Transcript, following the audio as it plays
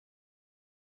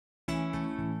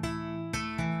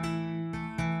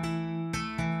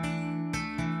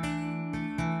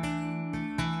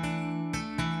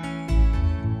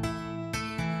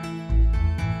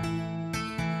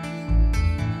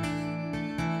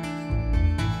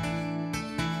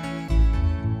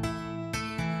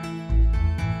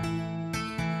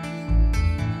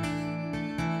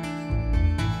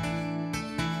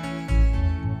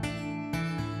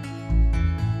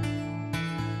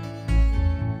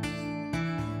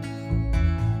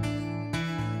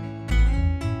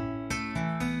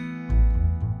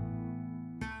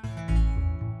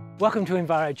Welcome to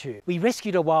Envirotube. We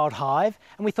rescued a wild hive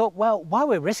and we thought, well, while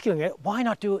we're rescuing it, why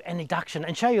not do an eduction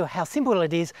and show you how simple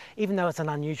it is, even though it's an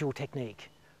unusual technique.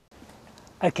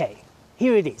 Okay,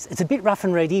 here it is. It's a bit rough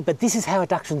and ready, but this is how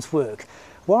eductions work.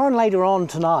 Warren later on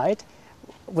tonight,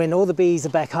 when all the bees are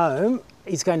back home,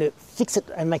 is going to fix it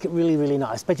and make it really, really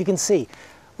nice. But you can see,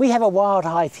 we have a wild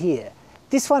hive here.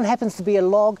 This one happens to be a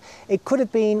log. It could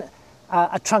have been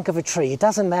a trunk of a tree. It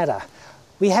doesn't matter.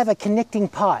 We have a connecting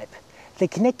pipe. The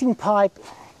connecting pipe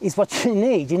is what you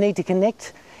need. You need to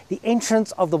connect the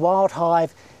entrance of the wild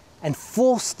hive and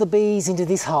force the bees into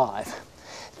this hive.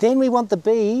 Then we want the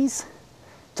bees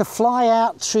to fly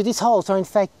out through this hole. So in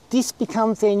fact, this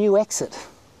becomes their new exit.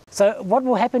 So what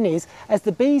will happen is, as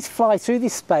the bees fly through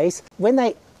this space, when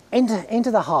they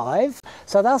enter the hive,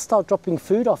 so they'll start dropping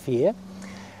food off here.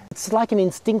 It's like an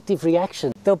instinctive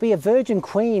reaction. There'll be a virgin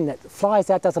queen that flies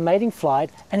out, does a mating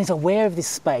flight, and is aware of this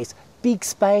space. Big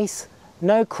space,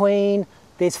 no queen,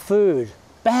 there's food.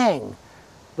 Bang!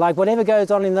 Like whatever goes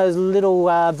on in those little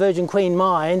virgin queen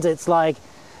minds, it's like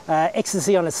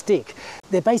ecstasy on a stick.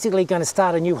 They're basically going to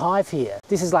start a new hive here.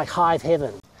 This is like hive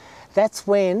heaven. That's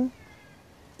when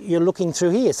you're looking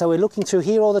through here. So we're looking through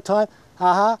here all the time.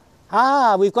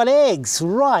 We've got eggs,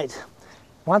 right.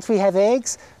 Once we have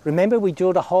eggs, remember we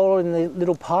drilled a hole in the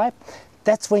little pipe.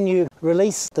 That's when you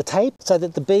release the tape so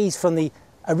that the bees from the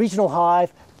original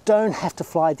hive don't have to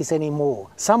fly this anymore.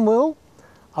 Some will,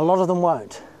 a lot of them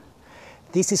won't.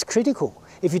 This is critical.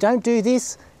 If you don't do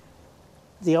this,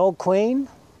 the old queen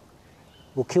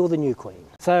will kill the new queen.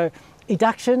 So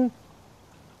eduction,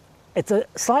 it's a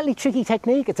slightly tricky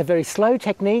technique. It's a very slow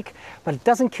technique, but it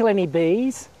doesn't kill any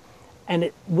bees, and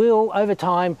it will, over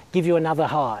time, give you another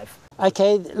hive.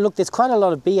 Okay, look, there's quite a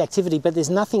lot of bee activity, but there's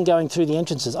nothing going through the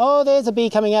entrances. Oh, there's a bee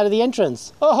coming out of the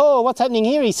entrance. Oh, what's happening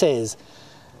here, he says.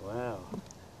 Wow.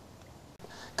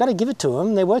 Got to give it to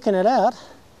them, they're working it out.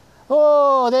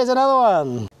 Oh, there's another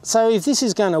one. So if this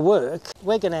is going to work,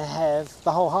 we're going to have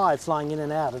the whole hive flying in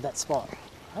and out of that spot.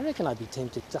 I reckon I'd be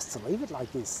tempted just to leave it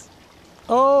like this.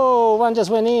 Oh, one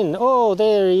just went in. Oh,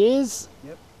 there he is.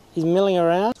 Yep. He's milling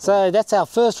around. So that's our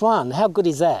first one. How good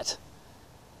is that?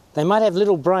 They might have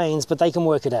little brains, but they can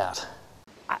work it out.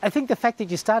 I think the fact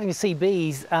that you're starting to see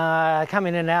bees come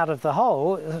in and out of the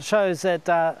hole shows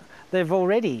that they've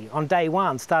already, on day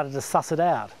one, started to suss it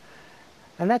out.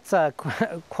 And that's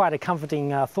quite a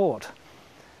comforting thought.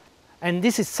 And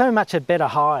this is so much a better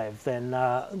hive than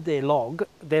their log.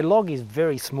 Their log is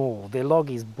very small. Their log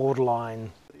is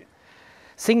borderline.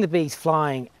 Seeing the bees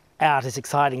flying out is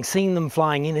exciting. Seeing them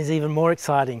flying in is even more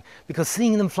exciting, because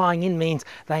seeing them flying in means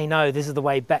they know this is the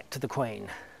way back to the queen.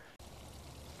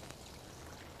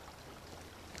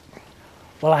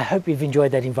 Well, I hope you've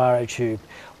enjoyed that Envirotube.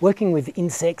 Working with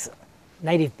insects,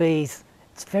 native bees,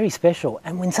 it's very special.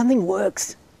 And when something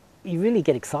works, you really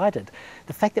get excited.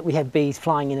 The fact that we have bees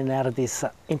flying in and out of this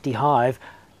empty hive,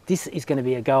 this is going to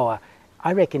be a goer.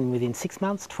 I reckon within 6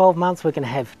 months, 12 months, we're going to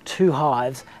have 2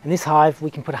 hives. And this hive, we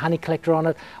can put a honey collector on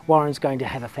it. Warren's going to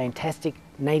have a fantastic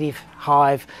native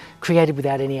hive created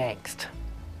without any angst.